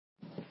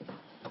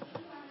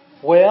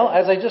Well,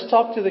 as I just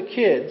talked to the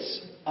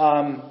kids,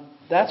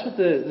 that's what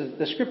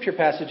the scripture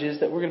passage is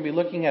that we're going to be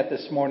looking at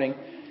this morning.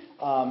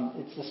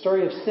 It's the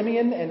story of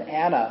Simeon and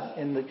Anna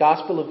in the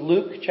Gospel of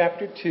Luke,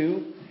 chapter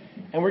 2.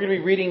 And we're going to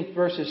be reading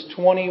verses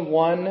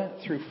 21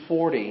 through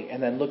 40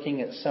 and then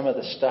looking at some of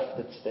the stuff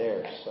that's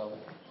there. So,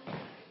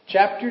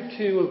 chapter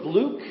 2 of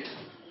Luke.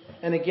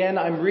 And again,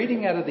 I'm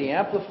reading out of the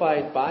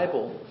Amplified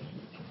Bible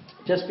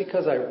just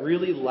because I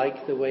really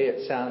like the way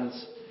it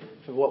sounds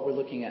for what we're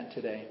looking at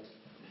today.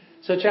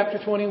 So chapter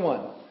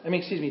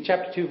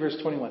 2, verse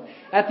 21.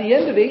 At the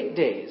end of 8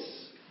 days,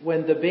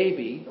 when the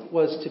baby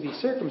was to be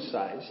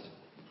circumcised,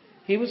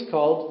 he was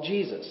called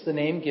Jesus, the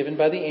name given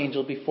by the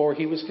angel before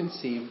he was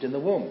conceived in the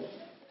womb.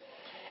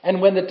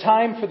 And when the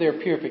time for their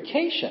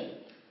purification,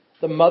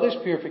 the mother's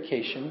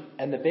purification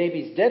and the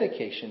baby's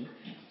dedication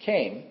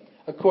came,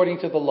 according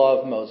to the law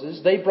of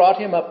Moses, they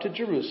brought him up to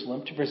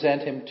Jerusalem to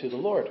present him to the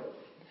Lord.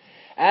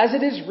 As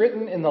it is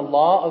written in the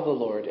law of the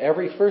Lord,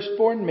 every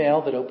firstborn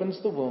male that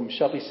opens the womb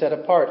shall be set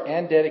apart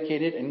and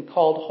dedicated and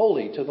called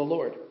holy to the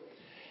Lord.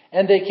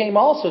 And they came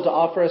also to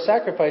offer a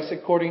sacrifice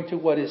according to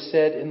what is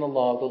said in the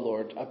law of the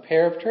Lord, a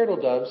pair of turtle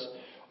doves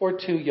or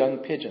 2 young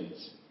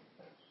pigeons.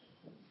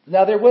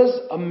 Now there was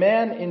a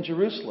man in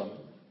Jerusalem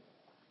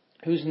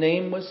whose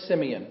name was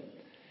Simeon,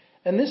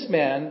 and this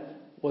man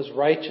was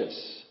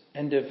righteous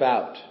and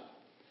devout,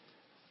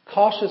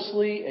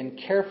 cautiously and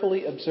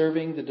carefully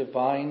observing the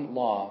divine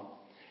law,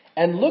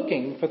 and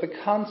looking for the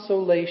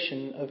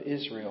consolation of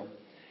Israel.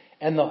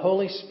 And the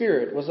Holy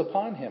Spirit was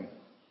upon him.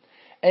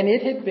 And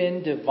it had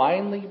been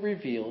divinely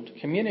revealed,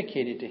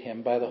 communicated to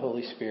him by the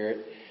Holy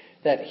Spirit,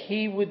 that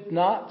he would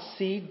not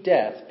see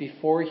death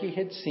before he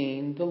had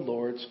seen the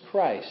Lord's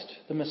Christ,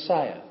 the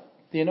Messiah,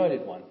 the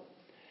Anointed One.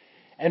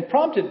 And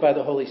prompted by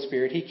the Holy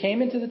Spirit, he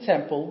came into the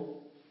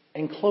temple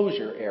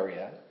enclosure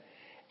area.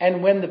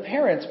 And when the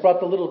parents brought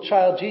the little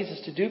child Jesus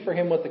to do for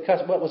him what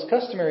was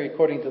customary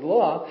according to the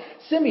law,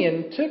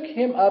 Simeon took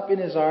him up in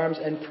his arms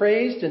and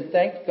praised and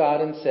thanked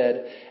God and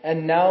said,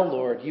 "And now,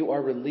 Lord, you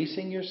are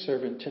releasing your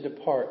servant to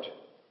depart,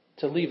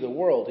 to leave the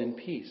world in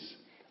peace,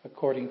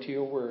 according to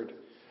your word.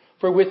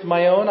 For with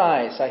my own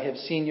eyes I have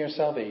seen your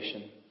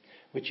salvation,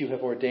 which you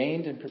have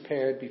ordained and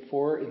prepared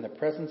before in the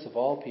presence of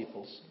all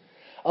peoples,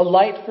 a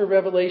light for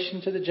revelation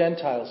to the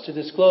Gentiles, to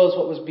disclose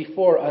what was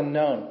before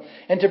unknown,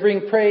 and to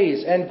bring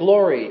praise and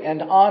glory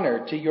and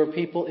honor to your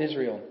people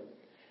Israel."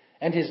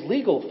 And his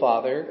legal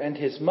father and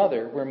his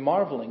mother were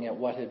marveling at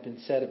what had been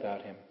said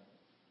about him.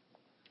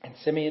 And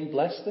Simeon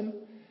blessed them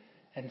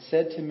and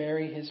said to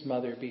Mary his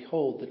mother,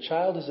 "Behold, the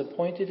child is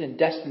appointed and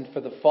destined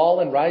for the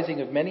fall and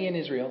rising of many in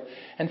Israel,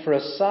 and for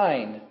a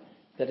sign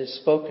that is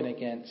spoken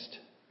against.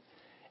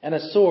 And a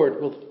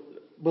sword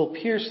will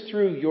pierce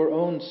through your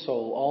own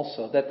soul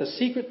also, that the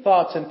secret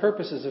thoughts and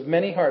purposes of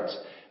many hearts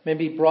may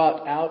be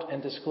brought out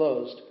and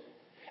disclosed."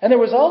 And there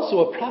was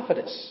also a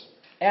prophetess,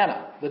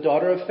 Anna, the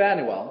daughter of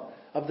Phanuel,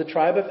 of the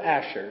tribe of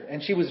Asher,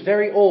 and she was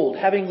very old,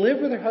 having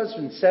lived with her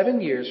husband 7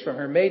 years from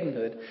her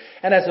maidenhood,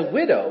 and as a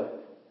widow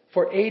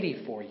for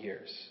 84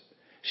 years.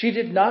 She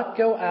did not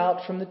go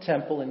out from the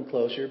temple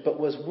enclosure, but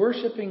was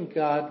worshiping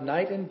God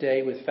night and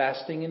day with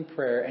fasting and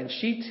prayer. And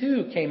she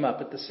too came up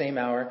at the same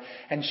hour,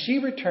 and she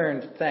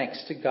returned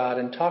thanks to God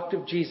and talked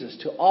of Jesus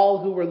to all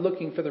who were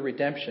looking for the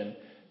redemption,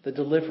 the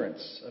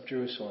deliverance of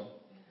Jerusalem.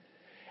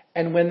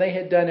 And when they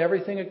had done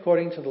everything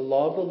according to the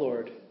law of the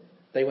Lord,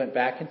 they went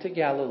back into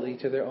Galilee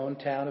to their own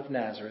town of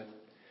Nazareth.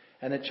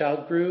 And the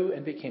child grew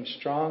and became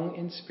strong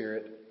in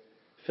spirit,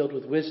 filled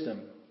with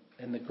wisdom,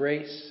 and the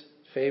grace,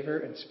 favor,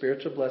 and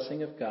spiritual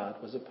blessing of God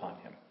was upon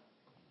him.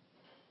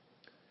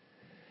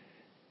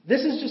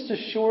 This is just a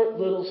short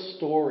little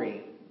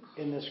story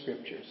in the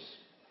scriptures,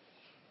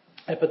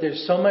 but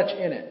there's so much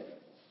in it.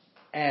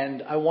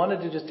 And I wanted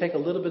to just take a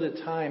little bit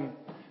of time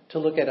to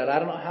look at it. I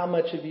don't know how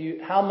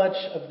much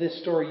of this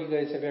story you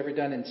guys have ever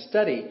done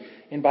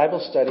in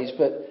Bible studies,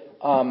 but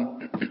a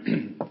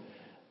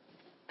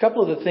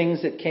couple of the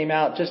things that came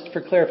out, just for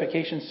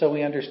clarification so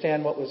we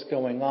understand what was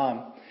going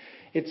on.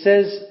 It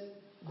says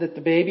that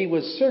the baby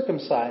was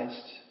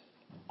circumcised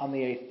on the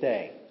 8th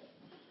day.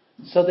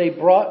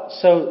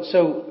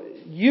 So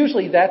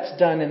usually that's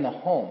done in the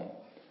home,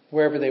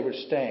 wherever they were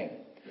staying.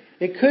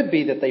 It could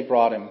be that they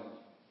brought him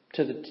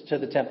to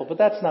the temple, but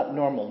that's not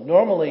normal.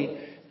 Normally,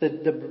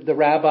 the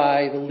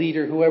rabbi, the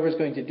leader, whoever's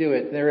going to do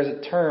it, there is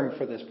a term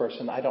for this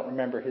person, I don't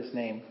remember his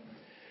name,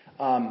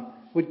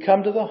 would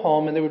come to the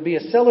home and there would be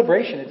a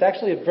celebration. It's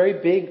actually a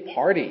very big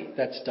party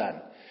that's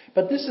done.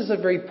 But this is a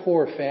very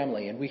poor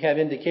family, and we have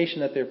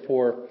indication that they're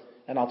poor,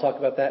 and I'll talk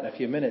about that in a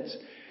few minutes.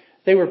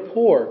 They were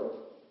poor,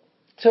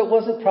 so it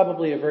wasn't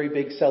probably a very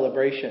big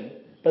celebration,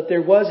 but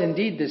there was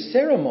indeed this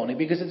ceremony,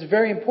 because it's a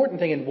very important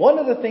thing. And one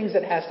of the things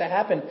that has to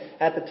happen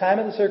at the time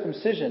of the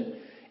circumcision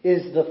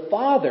is the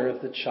father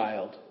of the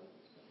child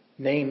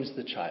names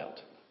the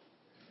child.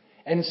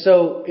 And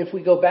so if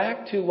we go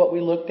back to what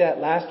we looked at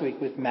last week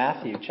with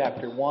Matthew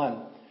chapter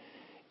 1,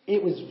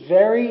 it was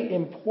very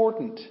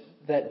important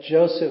that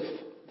Joseph,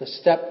 the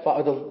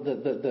stepfather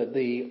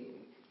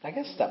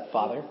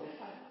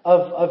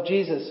of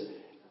Jesus,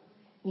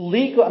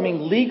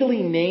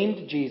 legally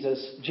named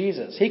Jesus,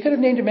 Jesus. He could have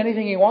named him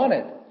anything he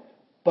wanted,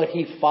 but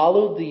he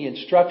followed the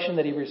instruction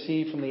that he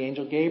received from the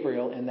angel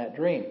Gabriel in that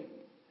dream.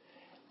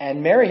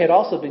 And Mary had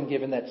also been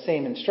given that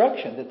same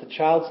instruction, that the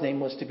child's name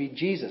was to be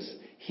Jesus.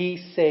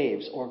 He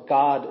saves, or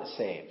God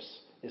saves,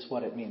 is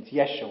what it means.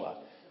 Yeshua,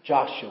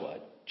 Joshua,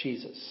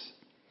 Jesus.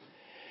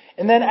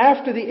 And then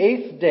after the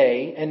 8th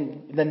day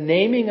and the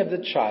naming of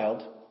the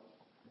child,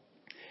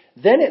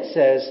 then it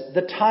says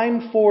the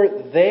time for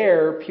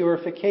their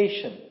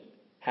purification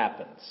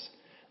happens.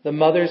 The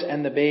mothers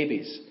and the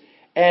babies.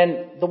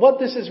 And what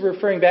this is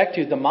referring back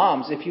to, the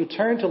moms, if you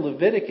turn to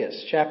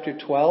Leviticus chapter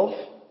 12,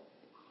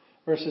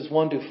 verses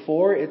 1 to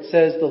 4, it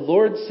says, "The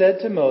Lord said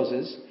to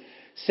Moses,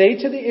 say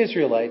to the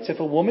Israelites, if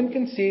a woman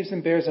conceives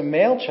and bears a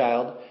male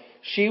child,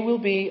 she will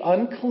be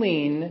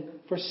unclean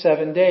for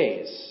 7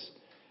 days.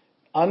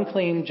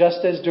 Unclean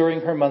just as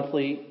during her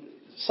monthly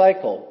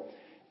cycle.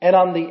 And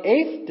on the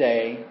 8th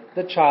day,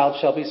 the child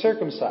shall be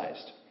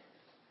circumcised."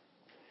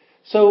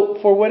 So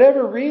for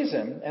whatever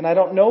reason, and I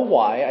don't know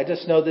why, I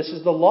just know this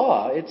is the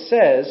law, it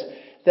says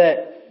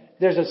that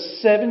there's a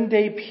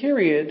 7-day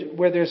period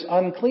where there's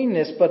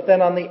uncleanness, but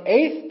then on the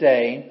 8th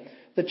day,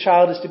 the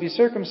child is to be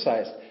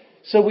circumcised.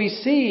 So we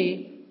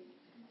see,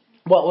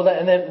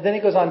 and then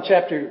it goes on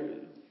chapter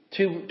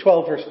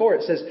 12 verse 4,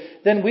 it says,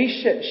 "Then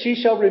she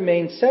shall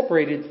remain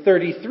separated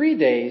 33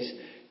 days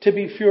to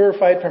be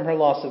purified from her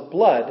loss of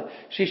blood.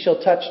 She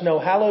shall touch no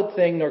hallowed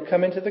thing, nor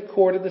come into the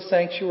court of the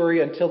sanctuary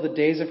until the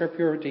days of her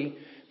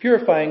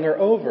purifying are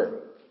over."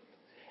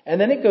 And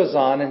then it goes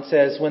on and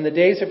says, "When the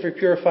days of her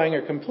purifying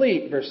are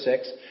complete," verse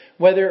 6,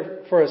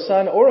 "whether for a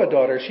son or a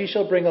daughter, she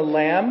shall bring a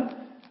lamb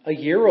a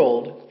year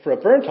old for a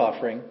burnt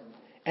offering,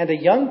 and a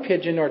young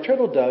pigeon or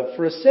turtle dove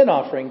for a sin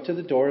offering to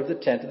the door of the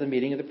tent of the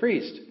meeting of the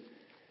priest.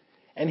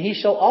 And he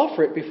shall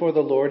offer it before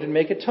the Lord and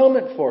make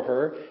atonement for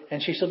her,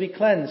 and she shall be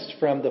cleansed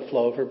from the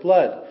flow of her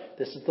blood.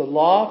 This is the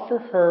law for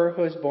her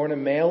who has borne a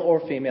male or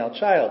female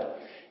child."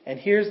 And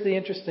here's the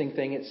interesting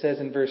thing. It says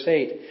in verse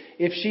 8,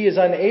 "If she is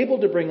unable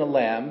to bring a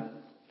lamb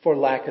for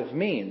lack of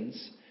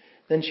means,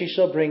 then she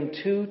shall bring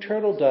 2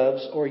 turtle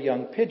doves or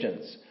young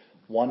pigeons,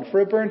 one for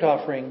a burnt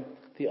offering,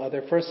 the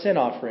other for a sin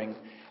offering.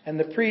 And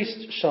the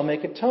priest shall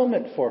make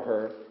atonement for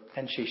her,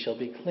 and she shall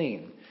be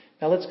clean."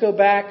 Now let's go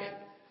back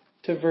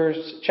to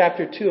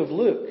chapter 2 of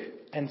Luke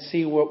and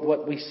see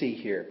what we see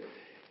here.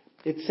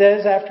 It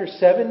says after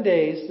 7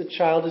 days the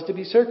child is to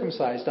be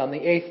circumcised on the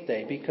 8th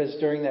day, because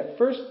during that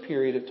first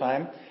period of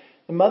time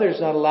the mother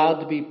is not allowed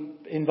to be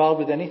involved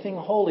with anything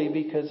holy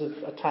because of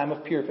a time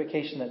of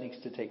purification that needs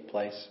to take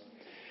place.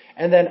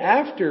 And then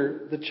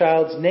after the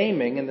child's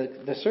naming and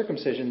the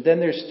circumcision, then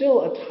there's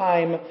still a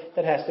time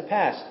that has to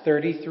pass,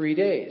 33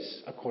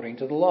 days according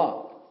to the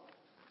law.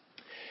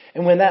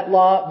 And when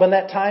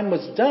that time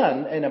was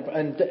done and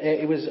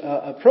it was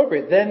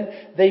appropriate, then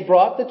they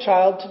brought the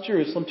child to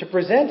Jerusalem to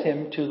present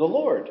him to the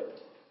Lord.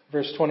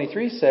 Verse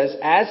 23 says,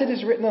 "As it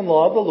is written in the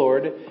law of the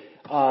Lord,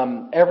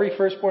 every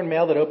firstborn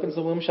male that opens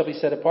the womb shall be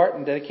set apart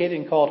and dedicated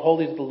and called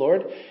holy to the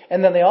Lord."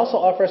 And then they also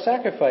offer a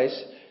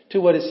sacrifice to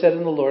what is said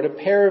in the Lord, a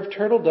pair of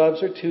turtle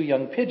doves or 2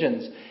 young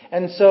pigeons.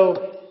 And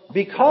so,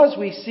 because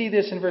we see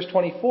this in verse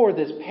 24,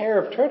 this pair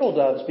of turtle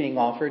doves being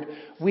offered,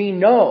 we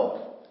know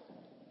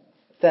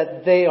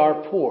that they are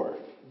poor.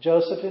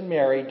 Joseph and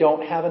Mary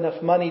don't have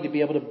enough money to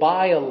be able to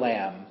buy a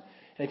lamb.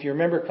 And if you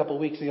remember a couple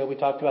of weeks ago, we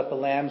talked about the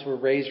lambs were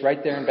raised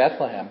right there in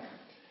Bethlehem.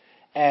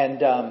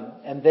 And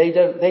they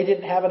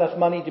didn't have enough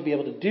money to be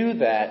able to do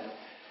that,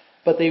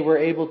 but they were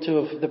able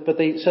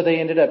to. So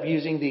they ended up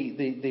using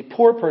the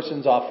poor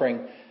person's offering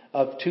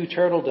of 2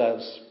 turtle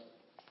doves.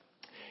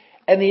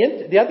 And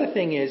the other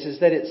thing is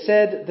that it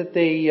said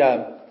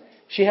that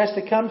she has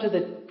to come to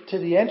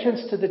the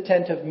entrance to the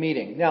tent of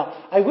meeting. Now,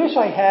 I wish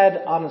I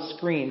had on a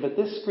screen, but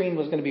this screen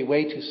was going to be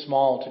way too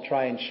small to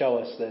try and show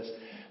us this.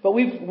 But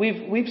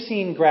we've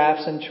seen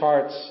graphs and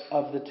charts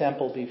of the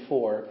temple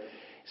before.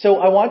 So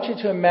I want you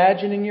to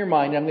imagine in your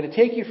mind, I'm going to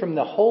take you from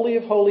the Holy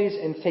of Holies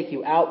and take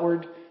you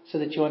outward so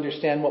that you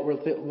understand what we're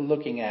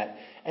looking at.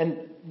 And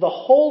the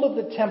whole of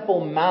the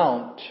Temple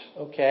Mount,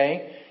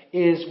 okay,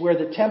 is where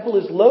the temple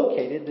is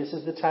located. This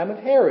is the time of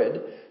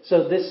Herod.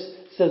 So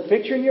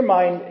picture in your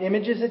mind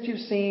images that you've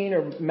seen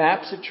or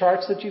maps or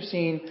charts that you've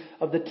seen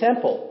of the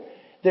temple.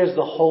 There's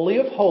the Holy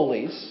of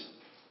Holies.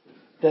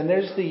 Then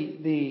there's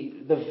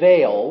the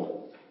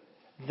veil.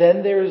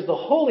 Then there's the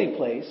holy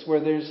place where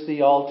there's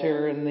the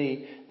altar and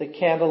the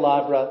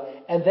candelabra.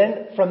 And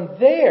then from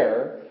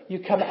there, you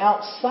come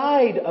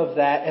outside of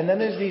that, and then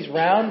there's these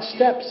round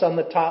steps on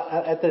the top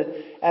at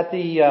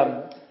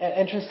the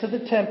entrance to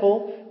the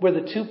temple, where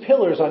the 2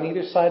 pillars on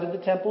either side of the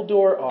temple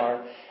door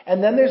are.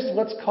 And then there's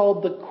what's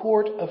called the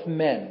Court of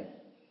Men.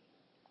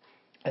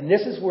 And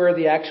this is where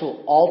the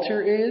actual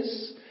altar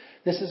is.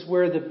 This is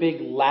where the big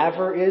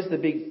laver is, the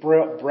big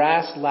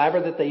brass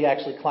laver that they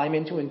actually climb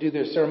into and do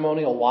their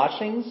ceremonial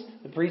washings,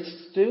 the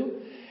priests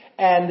do.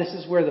 And this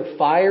is where the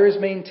fire is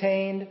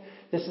maintained.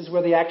 This is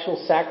where the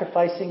actual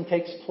sacrificing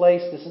takes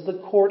place. This is the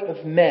Court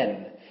of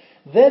Men.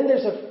 Then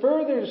there's a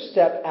further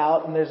step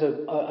out, and there's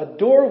a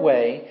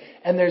doorway,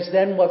 and there's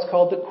then what's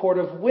called the court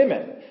of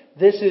women.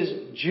 This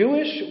is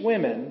Jewish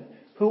women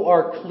who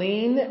are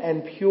clean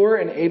and pure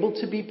and able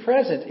to be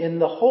present in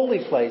the holy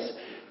place.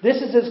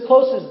 This is as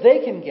close as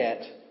they can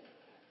get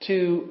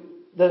to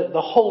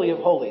the Holy of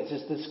Holies,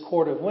 is this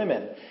court of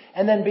women.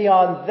 And then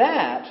beyond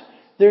that,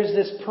 there's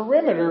this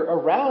perimeter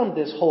around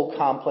this whole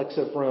complex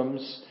of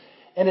rooms,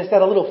 and it's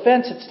got a little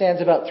fence that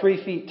stands about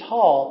 3 feet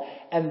tall,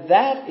 and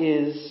that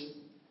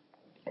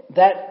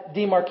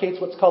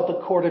demarcates what's called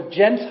the court of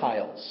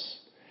Gentiles.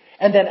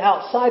 And then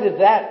outside of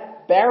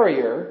that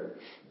barrier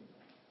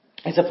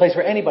is a place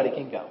where anybody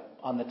can go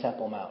on the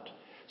Temple Mount.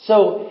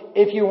 So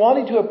if you're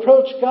wanting to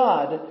approach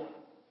God,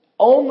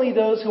 only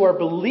those who are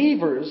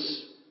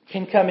believers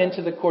can come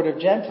into the court of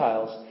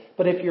Gentiles.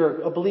 But if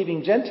you're a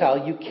believing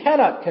Gentile, you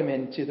cannot come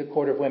into the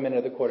court of women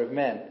or the court of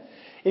men.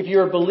 If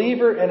you're a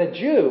believer and a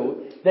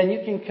Jew, then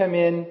you can come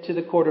in to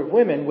the court of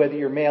women, whether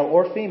you're male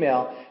or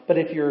female. But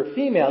if you're a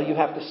female, you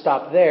have to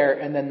stop there,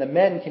 and then the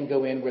men can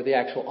go in where the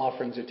actual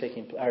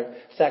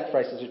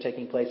sacrifices are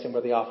taking place and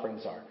where the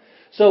offerings are.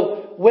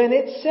 So when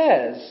it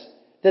says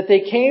that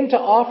they came to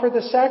offer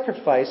the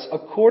sacrifice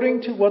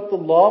according to what the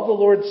law of the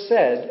Lord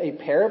said, a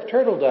pair of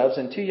turtle doves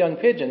and 2 young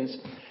pigeons,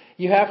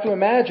 you have to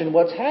imagine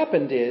what's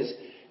happened is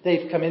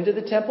they've come into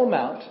the Temple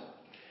Mount.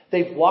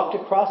 They've walked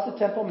across the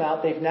Temple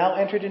Mount. They've now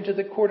entered into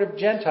the court of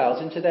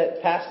Gentiles,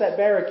 past that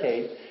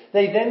barricade.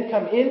 They then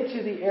come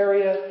into the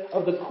area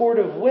of the court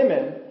of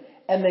women,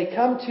 and they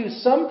come to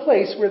some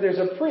place where there's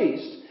a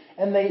priest,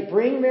 and they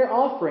bring their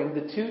offering,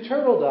 the 2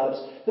 turtle doves.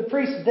 The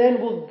priest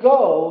then will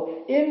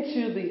go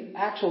into the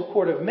actual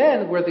court of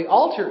men, where the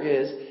altar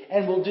is,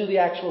 and will do the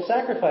actual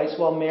sacrifice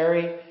while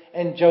Mary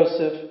and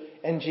Joseph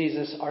and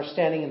Jesus are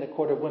standing in the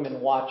court of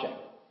women watching.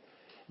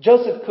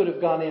 Joseph could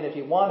have gone in if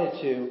he wanted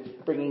to,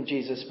 bringing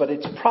Jesus, but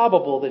it's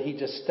probable that he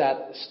just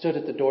stood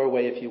at the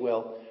doorway, if you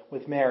will,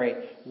 with Mary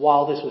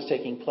while this was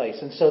taking place.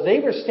 And so they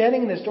were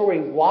standing in this doorway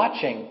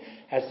watching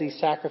as these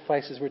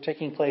sacrifices were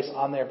taking place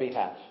on their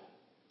behalf.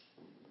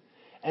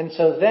 And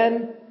so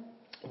then,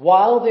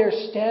 while they're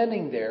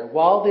standing there,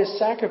 while this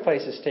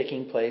sacrifice is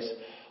taking place,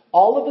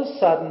 all of a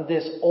sudden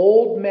this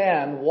old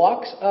man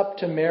walks up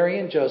to Mary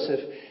and Joseph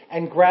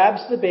and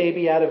grabs the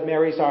baby out of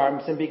Mary's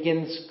arms and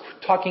begins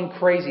talking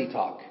crazy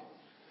talk.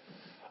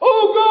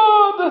 "Oh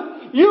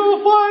God,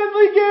 you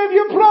finally gave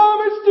your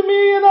promise to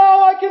me and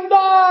now I can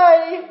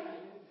die."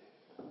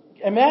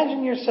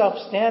 Imagine yourself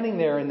standing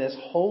there in this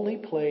holy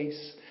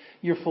place.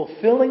 You're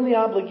fulfilling the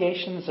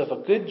obligations of a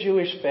good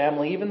Jewish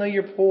family. Even though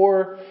you're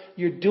poor,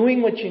 you're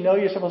doing what you know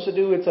you're supposed to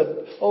do. It's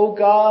 "Oh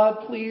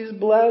God, please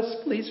bless,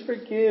 please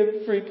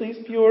forgive, please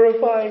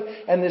purify."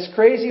 And this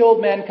crazy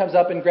old man comes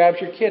up and grabs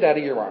your kid out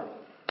of your arm.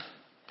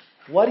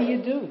 What do you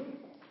do?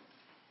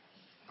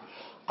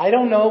 I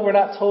don't know. We're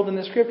not told in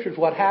the scriptures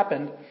what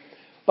happened.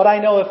 But I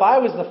know if I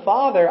was the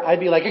father, I'd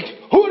be like,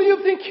 "Who do you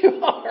think you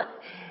are?"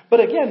 But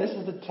again, this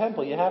is the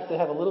temple. You have to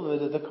have a little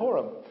bit of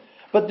decorum.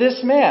 But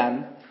this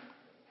man,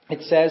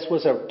 it says,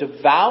 was a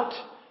devout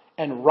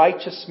and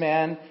righteous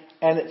man.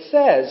 And it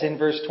says in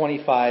verse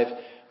 25,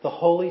 the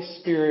Holy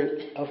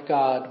Spirit of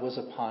God was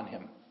upon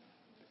him.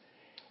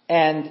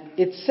 And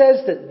it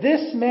says that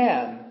this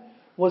man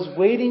was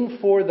waiting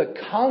for the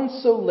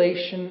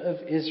consolation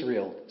of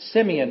Israel.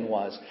 Simeon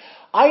was.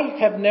 I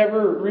have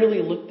never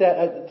really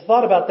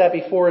thought about that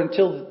before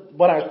until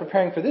when I was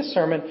preparing for this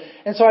sermon.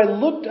 And so I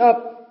looked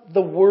up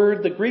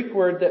the Greek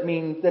word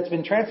that's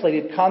been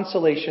translated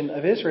consolation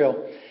of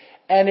Israel.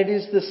 And it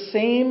is the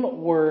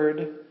same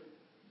word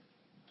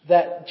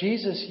that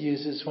Jesus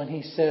uses when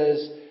he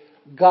says,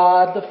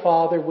 God the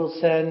Father will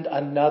send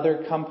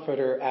another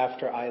comforter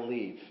after I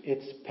leave.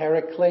 It's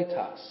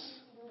parakletos.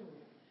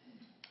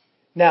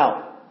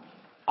 Now,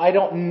 I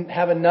don't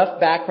have enough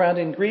background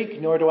in Greek,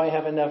 nor do I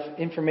have enough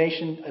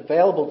information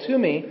available to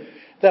me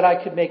that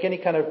I could make any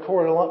kind of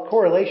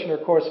correlation or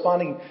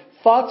corresponding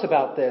thoughts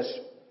about this.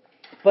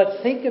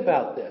 But think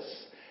about this.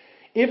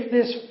 If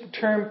this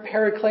term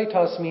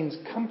parakletos means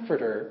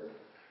comforter,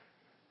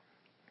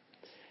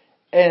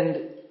 and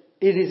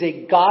it is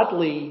a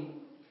godly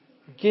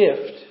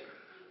gift,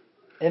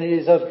 and it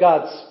is of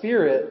God's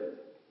Spirit,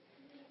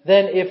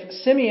 then if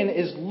Simeon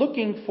is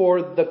looking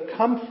for the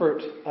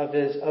comfort of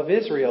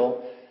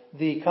Israel,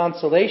 the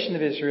consolation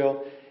of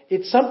Israel,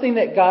 it's something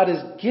that God is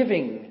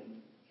giving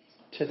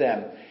to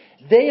them.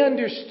 They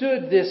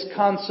understood this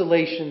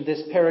consolation,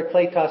 this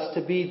parakletos,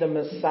 to be the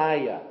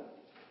Messiah.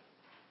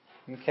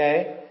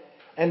 Okay?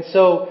 And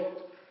so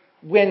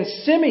when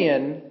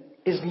Simeon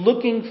is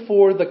looking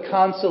for the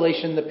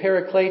consolation, the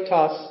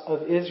parakletos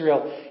of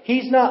Israel,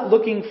 he's not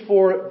looking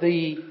for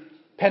the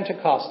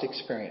Pentecost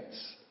experience.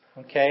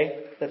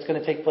 Okay? That's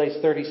going to take place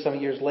 30-some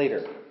years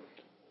later.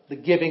 The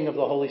giving of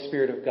the Holy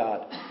Spirit of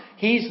God.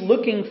 He's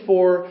looking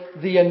for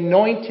the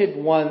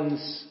anointed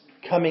ones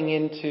coming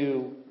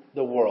into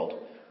the world.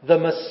 The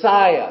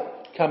Messiah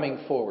coming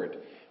forward.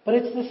 But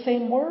it's the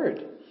same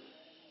word.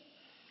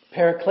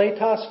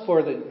 Parakletos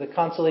for the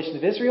consolation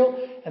of Israel,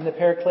 and the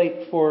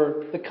paraklete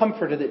for the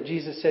comforter that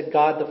Jesus said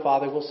God the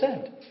Father will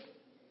send.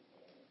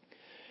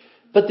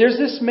 But there's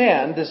this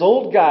man, this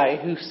old guy,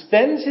 who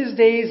spends his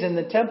days in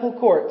the temple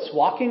courts,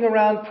 walking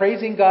around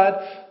praising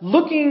God,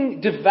 looking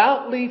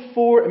determinedly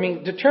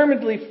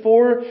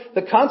for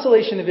the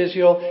consolation of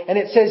Israel. And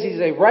it says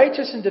he's a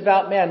righteous and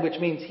devout man, which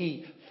means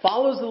he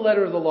follows the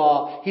letter of the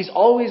law. He's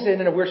always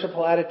in a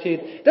worshipful attitude.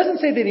 It doesn't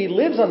say that he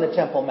lives on the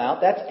Temple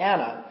Mount. That's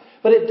Anna.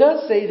 But it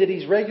does say that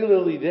he's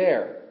regularly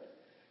there.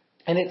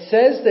 And it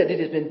says that it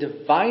has been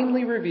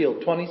divinely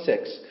revealed,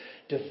 26,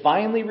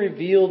 divinely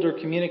revealed or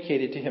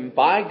communicated to him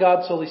by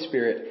God's Holy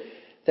Spirit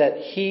that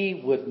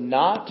he would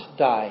not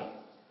die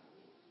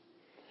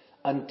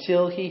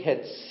until he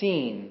had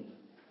seen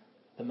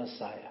the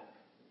Messiah.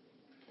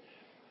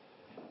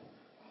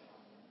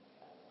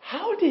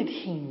 How did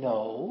he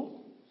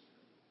know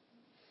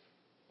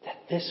that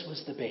this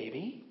was the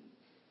baby?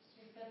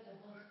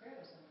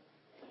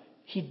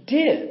 He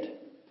did.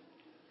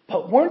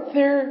 But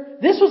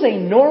this was a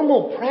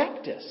normal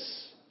practice.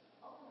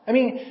 I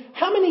mean,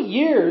 how many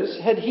years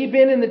had he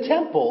been in the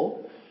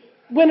temple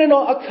when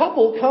a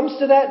couple comes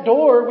to that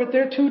door with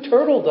their 2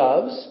 turtle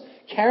doves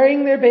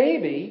carrying their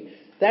baby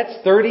that's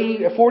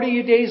 30 or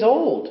 40 days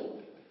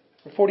old,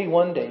 or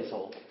 41 days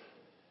old?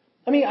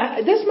 I mean,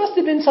 this must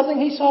have been something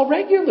he saw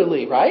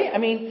regularly, right? I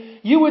mean,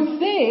 you would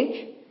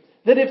think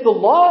that if the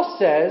law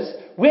says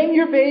when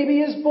your baby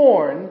is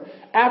born,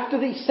 after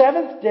the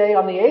 7th day,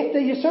 on the 8th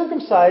day you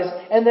circumcise,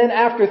 and then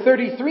after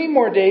 33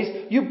 more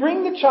days, you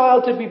bring the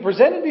child to be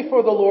presented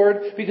before the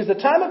Lord because the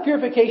time of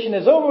purification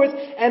is over with,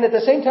 and at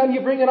the same time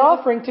you bring an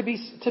offering to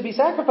be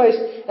sacrificed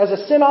as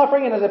a sin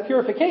offering and as a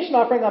purification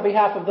offering on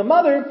behalf of the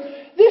mother.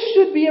 This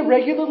should be a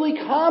regularly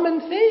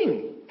common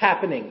thing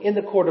happening in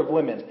the court of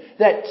women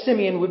that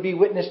Simeon would be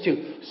witness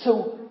to.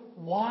 So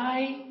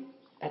why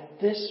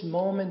at this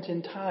moment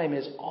in time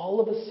is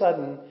all of a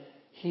sudden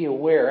he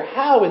aware?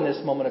 How in this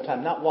moment of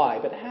time? Not why,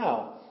 but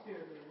how?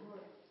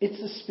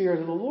 It's the Spirit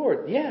of the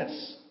Lord,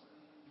 yes.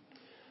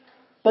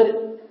 But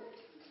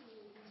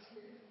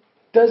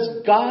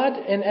does God,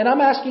 and I'm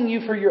asking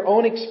you for your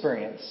own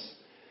experience,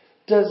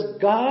 does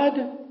God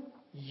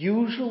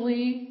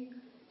usually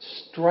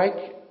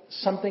strike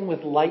something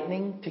with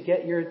lightning to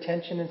get your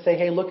attention and say,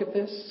 hey, look at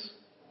this?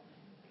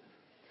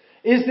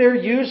 Is there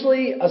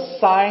usually a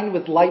sign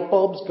with light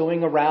bulbs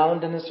going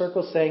around in a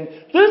circle saying,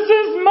 this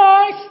is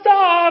my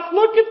stuff,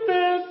 look at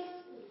this?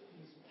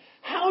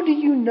 How do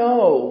you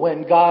know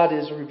when God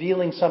is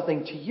revealing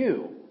something to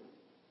you?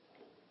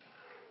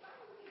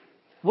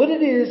 What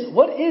is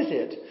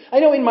it? I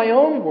know in my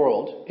own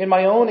world, in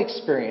my own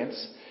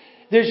experience,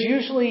 there's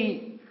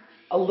usually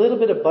a little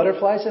bit of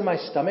butterflies in my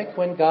stomach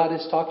when God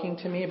is talking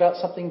to me about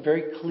something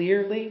very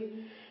clearly.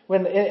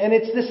 And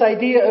it's this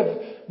idea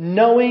of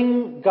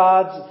knowing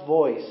God's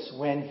voice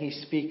when He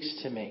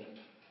speaks to me.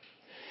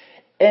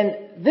 And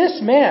this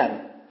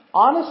man,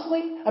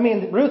 honestly, I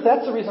mean, Ruth,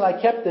 that's the reason I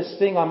kept this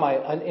thing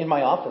in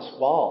my office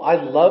wall.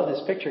 I love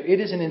this picture. It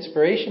is an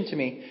inspiration to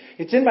me.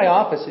 It's in my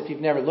office if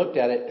you've never looked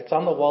at it. It's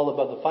on the wall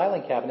above the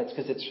filing cabinets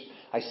because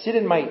I sit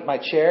in my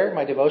chair,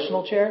 my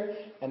devotional chair,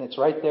 and it's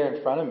right there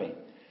in front of me.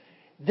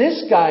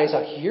 This guy is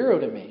a hero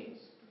to me.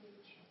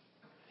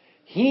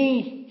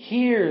 He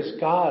hears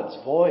God's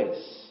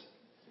voice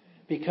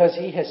because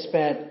he has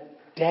spent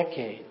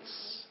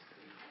decades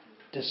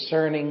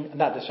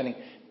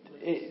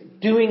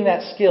doing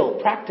that skill,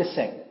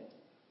 practicing.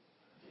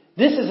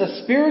 This is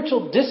a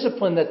spiritual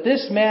discipline that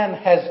this man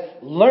has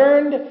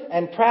learned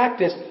and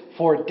practiced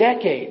for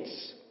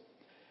decades.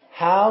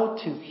 How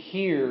to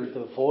hear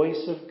the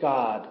voice of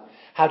God.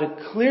 How to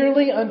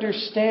clearly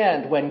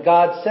understand when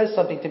God says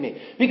something to me.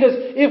 Because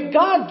if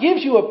God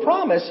gives you a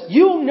promise,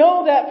 you'll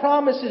know that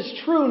promise is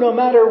true no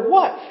matter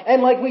what.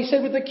 And like we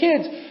said with the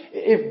kids,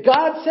 if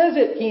God says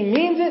it, He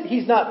means it,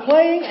 He's not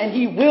playing, and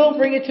He will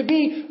bring it to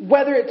be,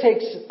 whether it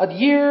takes a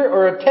year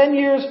or 10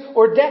 years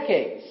or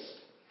decades.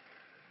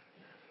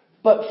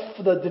 But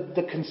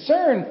the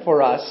concern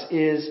for us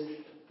is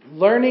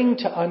learning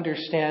to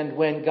understand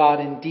when God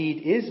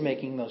indeed is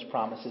making those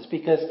promises.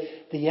 Because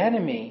the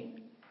enemy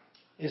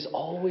is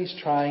always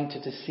trying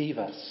to deceive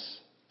us.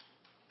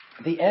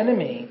 The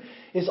enemy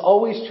is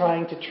always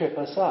trying to trip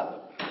us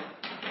up.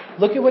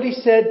 Look at what he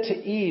said to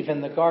Eve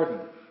in the garden.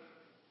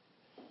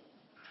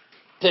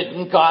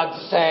 Didn't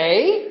God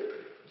say?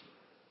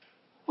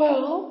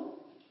 Well,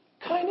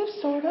 kind of,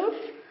 sort of.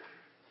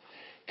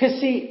 Because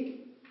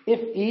see,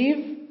 if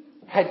Eve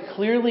had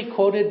clearly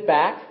quoted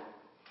back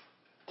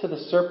to the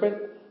serpent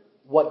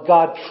what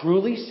God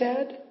truly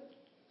said,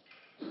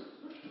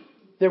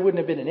 there wouldn't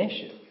have been an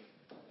issue.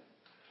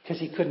 Because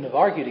he couldn't have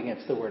argued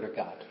against the Word of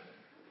God.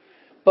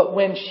 But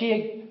when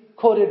she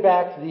quoted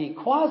back the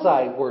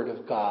quasi-Word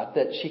of God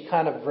that she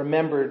kind of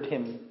remembered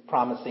him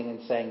promising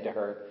and saying to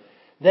her,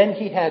 then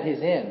he had his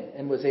in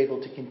and was able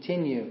to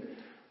continue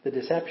the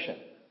deception.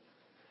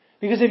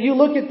 Because if you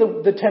look at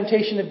the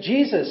temptation of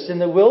Jesus in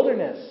the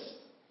wilderness,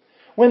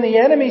 when the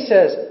enemy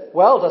says,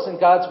 well, doesn't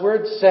God's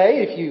Word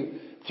say if you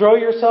throw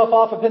yourself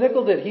off a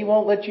pinnacle that He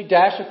won't let you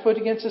dash a foot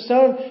against a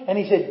stone? And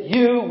he said,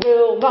 you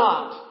will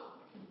not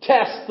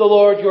test the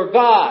Lord your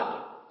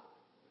God.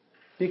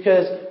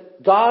 Because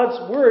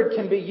God's Word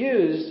can be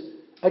used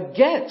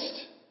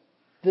against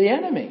the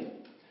enemy.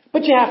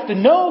 But you have to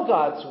know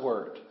God's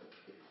word.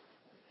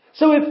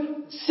 So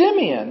if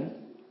Simeon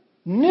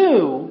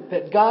knew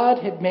that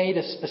God had made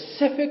a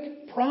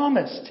specific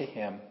promise to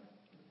him,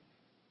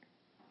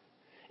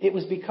 it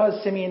was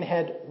because Simeon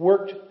had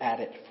worked at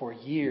it for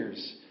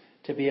years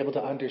to be able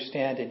to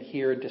understand and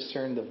hear and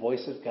discern the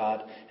voice of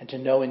God, and to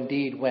know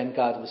indeed when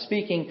God was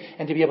speaking,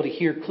 and to be able to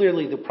hear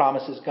clearly the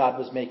promises God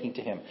was making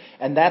to him.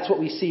 And that's what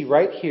we see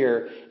right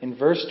here in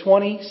verse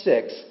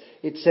 26.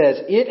 It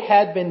says, "It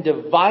had been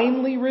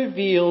divinely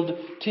revealed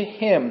to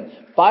him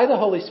by the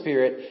Holy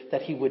Spirit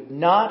that he would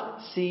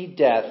not see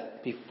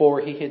death before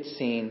he had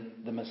seen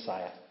the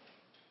Messiah."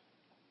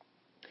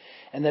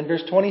 And then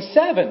verse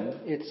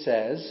 27, it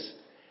says,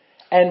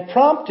 "And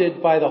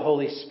prompted by the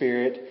Holy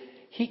Spirit,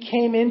 he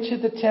came into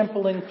the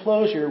temple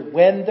enclosure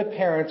when the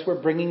parents were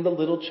bringing the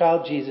little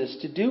child Jesus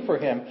to do for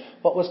him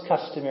what was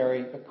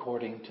customary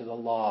according to the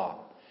law."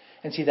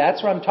 And see,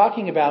 that's what I'm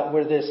talking about,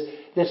 where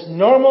this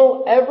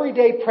normal,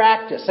 everyday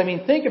practice. I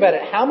mean, think about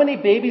it. How many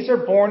babies are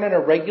born on a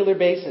regular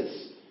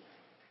basis?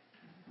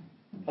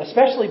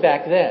 Especially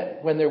back then,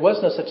 when there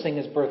was no such thing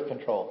as birth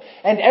control.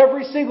 And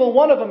every single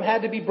one of them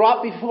had to be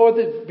brought before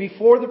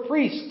the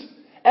priest.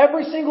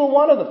 Every single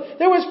one of them.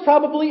 There was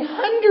probably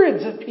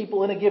hundreds of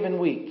people in a given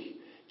week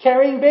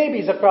carrying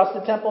babies across the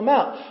Temple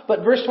Mount.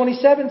 But verse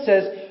 27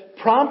 says,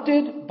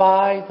 "Prompted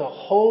by the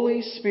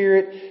Holy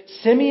Spirit,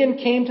 Simeon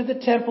came to the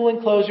temple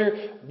enclosure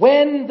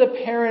when the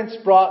parents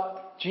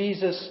brought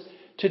Jesus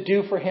to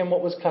do for him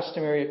what was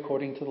customary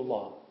according to the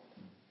law."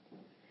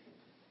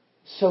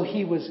 So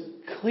he was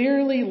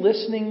clearly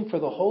listening for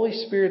the Holy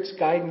Spirit's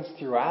guidance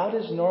throughout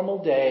his normal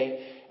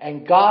day,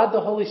 and God,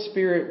 the Holy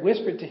Spirit,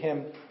 whispered to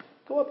him,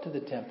 "Go up to the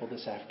temple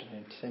this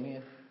afternoon,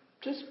 Simeon.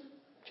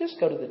 Just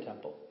go to the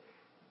temple."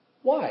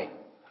 Why?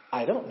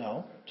 I don't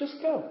know.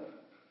 Just go.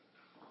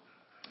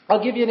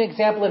 I'll give you an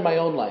example in my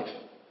own life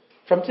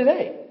from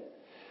today.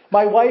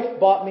 My wife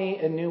bought me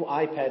a new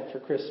iPad for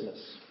Christmas.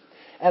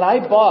 And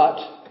I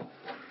bought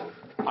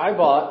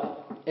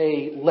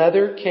a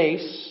leather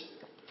case.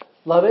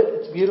 Love it.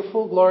 It's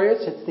beautiful,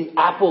 glorious. It's the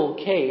Apple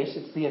case.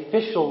 It's the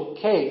official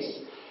case.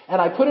 And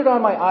I put it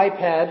on my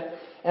iPad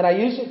and I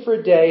used it for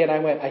a day and I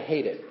went, I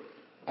hate it.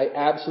 I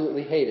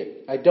absolutely hate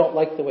it. I don't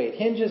like the way it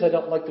hinges. I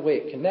don't like the way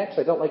it connects.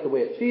 I don't like the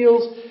way it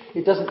feels.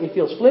 It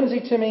feels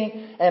flimsy to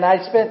me. And I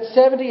spent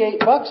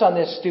 $78 on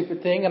this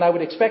stupid thing, and I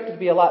would expect it to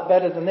be a lot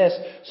better than this.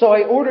 So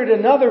I ordered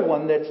another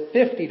one that's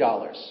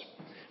 $50.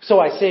 So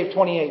I saved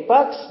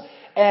 $28,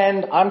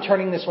 and I'm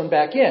turning this one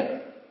back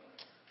in.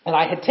 And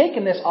I had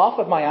taken this off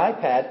of my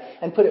iPad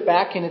and put it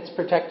back in its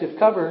protective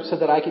cover so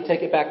that I could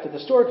take it back to the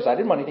store because I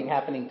didn't want anything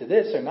happening to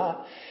this or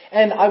not.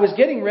 And I was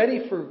getting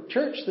ready for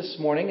church this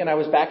morning and I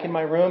was back in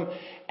my room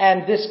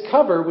and this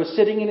cover was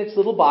sitting in its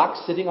little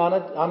box, sitting on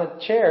a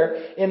chair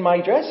in my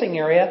dressing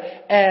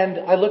area. And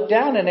I looked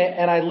down in it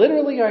and I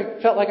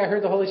felt like I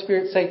heard the Holy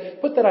Spirit say,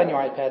 "Put that on your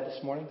iPad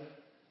this morning."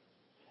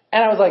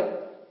 And I was like,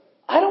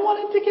 I don't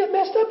want it to get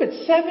messed up.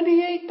 It's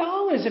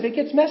 $78. If it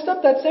gets messed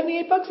up, that's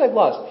 $78 I've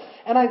lost.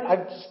 And I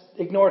just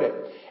ignored it.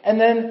 And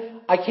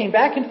then I came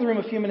back into the room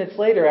a few minutes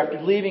later after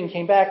leaving,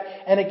 came back,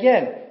 and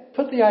again,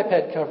 put the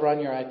iPad cover on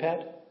your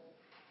iPad.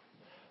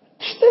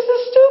 This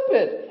is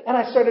stupid. And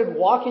I started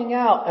walking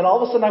out, and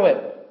all of a sudden I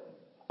went,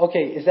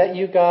 okay, is that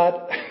you,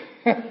 God?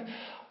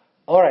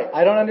 All right,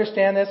 I don't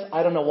understand this.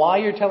 I don't know why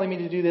you're telling me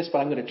to do this, but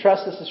I'm going to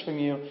trust this is from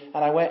you.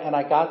 And I went and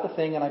I got the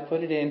thing and I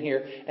put it in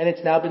here. And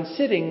it's now been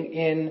sitting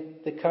in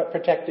the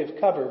protective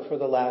cover for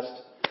the last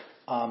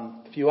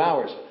few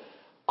hours.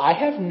 I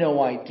have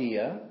no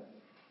idea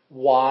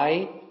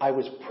why I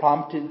was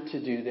prompted to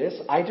do this.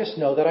 I just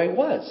know that I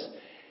was.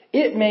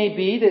 It may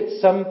be that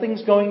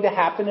something's going to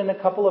happen in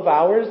a couple of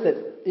hours that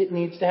it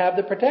needs to have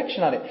the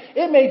protection on it.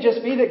 It may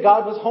just be that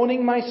God was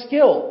honing my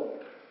skill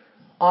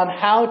on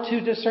how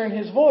to discern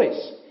His voice.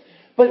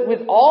 But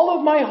with all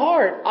of my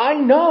heart, I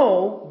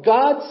know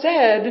God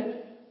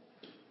said,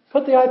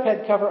 put the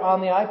iPad cover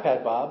on the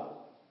iPad, Bob.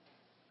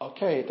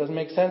 Okay, it doesn't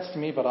make sense to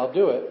me, but I'll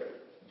do it.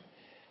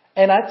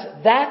 And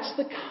that's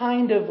the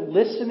kind of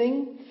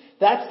listening,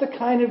 that's the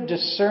kind of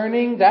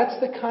discerning, that's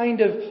the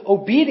kind of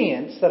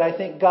obedience that I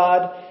think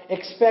God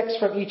expects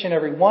from each and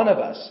every one of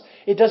us.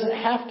 It doesn't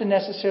have to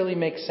necessarily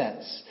make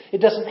sense. It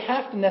doesn't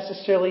have to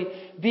necessarily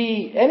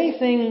be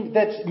anything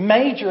that's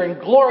major and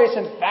glorious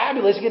and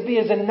fabulous. It could be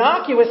as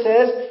innocuous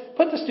as,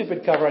 put the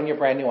stupid cover on your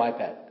brand new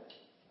iPad.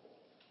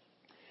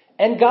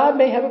 And God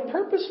may have a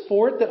purpose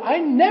for it that I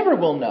never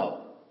will know.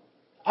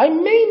 I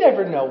may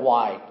never know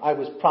why I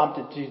was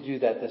prompted to do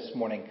that this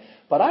morning.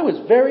 But I was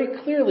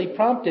very clearly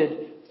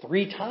prompted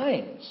 3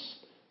 times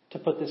to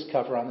put this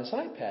cover on this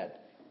iPad.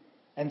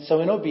 And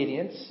so in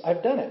obedience,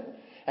 I've done it.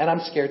 And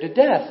I'm scared to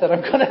death that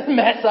I'm going to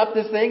mess up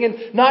this thing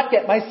and not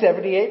get my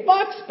 $78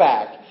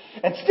 back.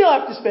 And still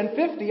have to spend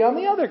 $50 on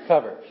the other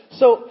cover.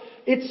 So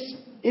it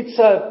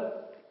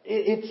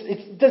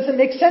doesn't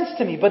make sense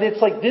to me. But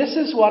it's like, this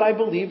is what I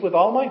believe with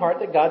all my heart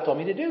that God told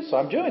me to do. So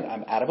I'm doing it.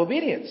 I'm out of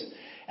obedience.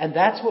 And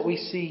that's what we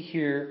see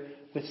here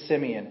with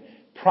Simeon.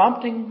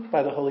 Prompting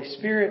by the Holy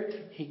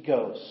Spirit, he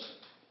goes.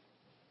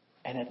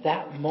 And at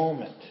that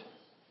moment,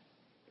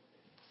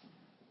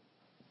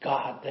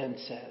 God then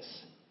says,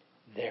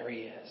 there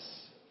he is.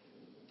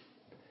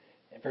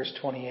 In verse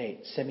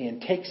 28, Simeon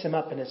takes him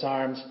up in his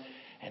arms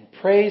and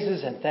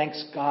praises and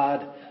thanks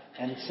God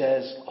and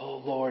says,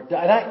 oh Lord.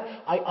 And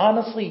I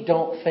honestly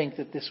don't think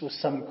that this was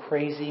some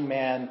crazy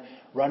man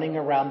running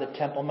around the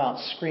Temple Mount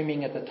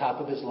screaming at the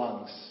top of his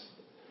lungs.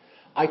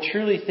 I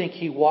truly think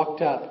he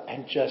walked up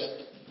and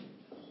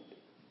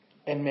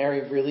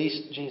Mary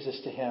released Jesus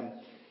to him,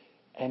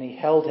 and he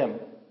held him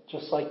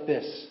just like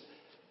this,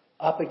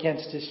 up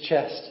against his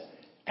chest,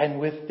 and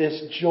with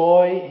this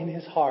joy in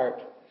his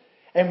heart,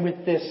 and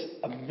with this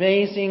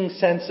amazing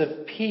sense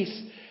of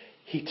peace,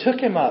 he took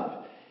him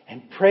up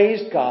and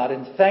praised God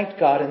and thanked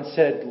God and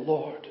said,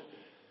 Lord,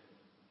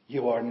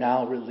 you are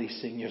now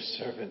releasing your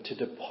servant to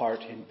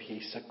depart in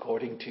peace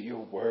according to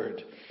your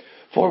word.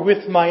 For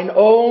with mine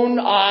own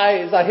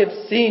eyes I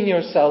have seen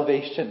your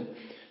salvation,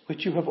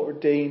 which you have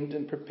ordained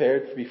and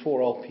prepared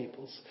before all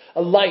peoples,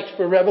 a light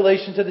for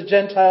revelation to the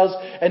Gentiles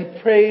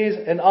and praise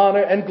and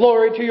honor and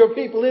glory to your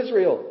people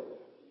Israel.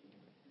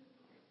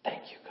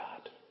 Thank you,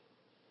 God.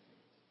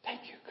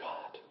 Thank you,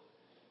 God.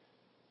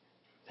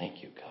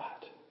 Thank you,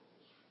 God.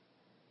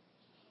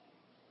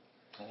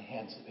 And he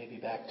hands the baby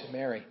back to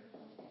Mary.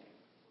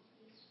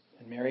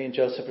 And Mary and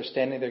Joseph are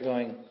standing there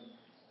going,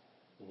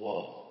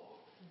 whoa.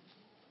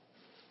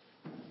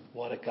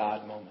 What a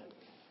God moment.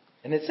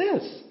 And it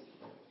says,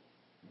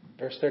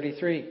 verse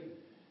 33,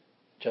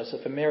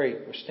 Joseph and Mary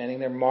were standing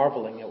there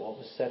marveling at what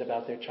was said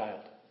about their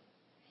child.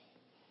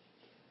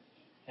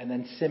 And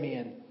then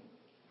Simeon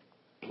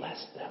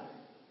blessed them.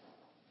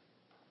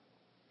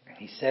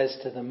 He says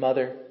to the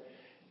mother,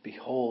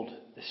 behold,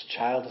 this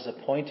child is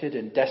appointed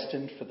and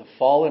destined for the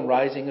fall and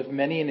rising of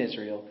many in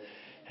Israel,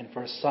 and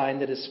for a sign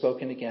that is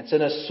spoken against.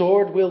 And a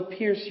sword will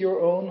pierce your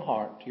own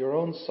heart, your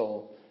own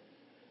soul,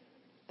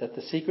 that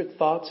the secret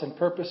thoughts and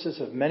purposes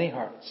of many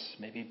hearts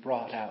may be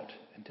brought out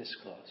and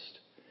disclosed.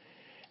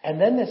 And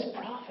then this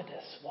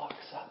prophetess walks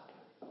up.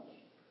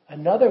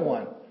 Another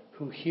one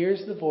who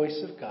hears the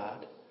voice of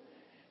God,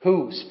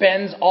 who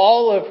spends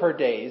all of her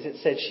days, it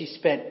said she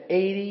spent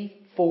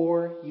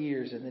 84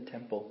 years in the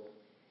temple,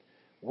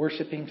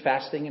 worshiping,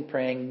 fasting, and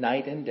praying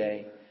night and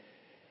day.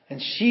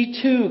 And she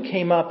too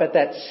came up at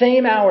that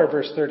same hour,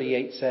 verse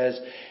 38 says,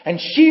 and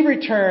she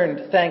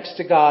returned thanks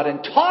to God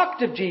and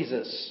talked of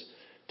Jesus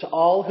to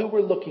all who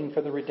were looking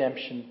for the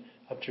redemption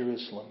of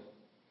Jerusalem.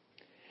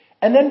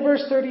 And then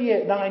verse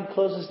 39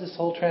 closes this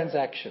whole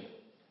transaction.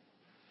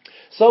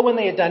 So when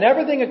they had done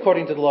everything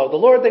according to the law of the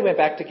Lord, they went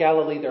back to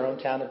Galilee, their own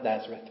town of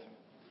Nazareth.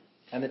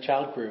 And the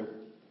child grew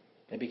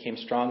and became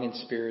strong in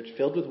spirit,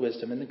 filled with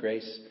wisdom, and the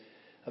grace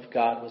of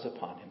God was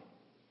upon him.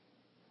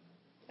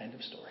 End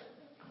of story.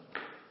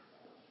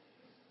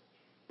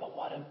 But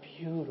what a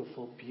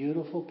beautiful,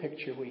 beautiful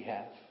picture we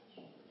have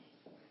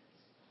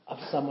of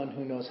someone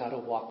who knows how to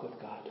walk with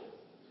God.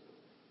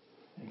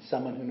 And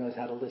someone who knows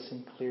how to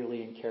listen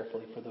clearly and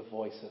carefully for the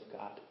voice of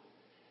God.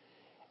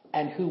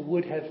 And who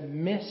would have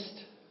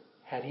missed,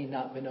 had he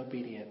not been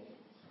obedient,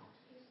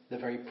 the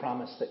very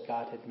promise that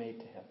God had made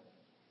to him.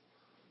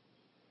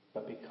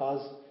 But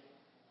because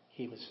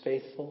he was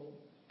faithful,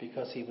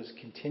 because he was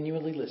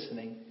continually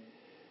listening,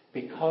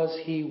 because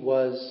he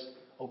was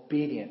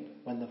obedient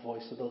when the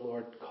voice of the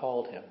Lord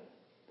called him,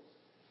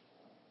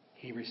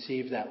 he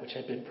received that which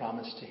had been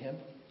promised to him.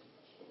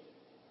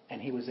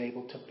 And he was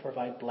able to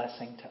provide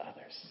blessing to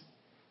others.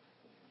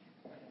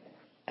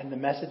 And the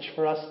message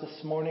for us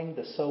this morning,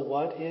 the so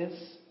what is,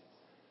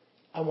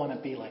 I want to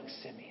be like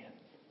Simeon.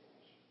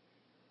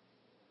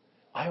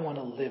 I want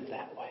to live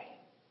that way.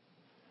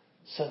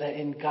 So that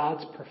in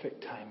God's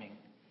perfect timing,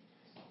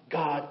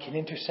 God can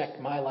intersect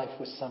my life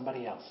with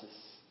somebody else's.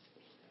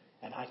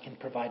 And I can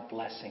provide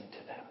blessing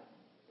to them.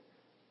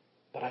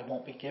 But I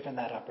won't be given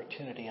that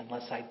opportunity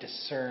unless I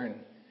discern.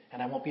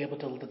 And I won't be able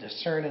to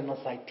discern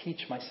unless I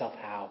teach myself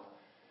how.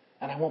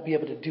 And I won't be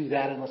able to do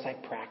that unless I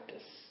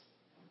practice.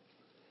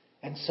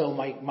 And so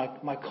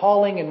my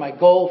calling and my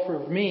goal for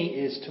me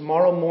is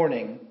tomorrow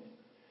morning,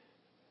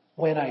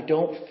 when I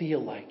don't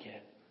feel like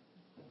it,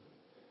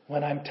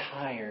 when I'm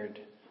tired,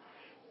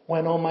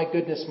 when, oh my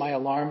goodness, my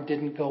alarm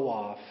didn't go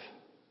off,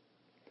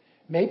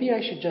 maybe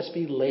I should just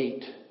be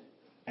late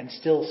and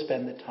still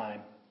spend the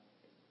time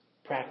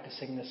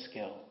practicing the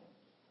skill.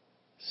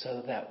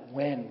 So that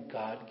when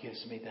God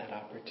gives me that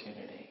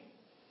opportunity,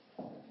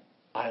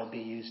 I'll be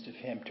used of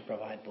him to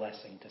provide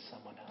blessing to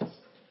someone else.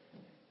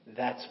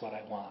 That's what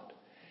I want.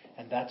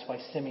 And that's why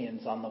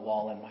Simeon's on the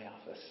wall in my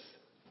office.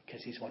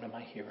 Because he's one of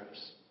my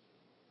heroes.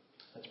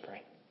 Let's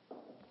pray.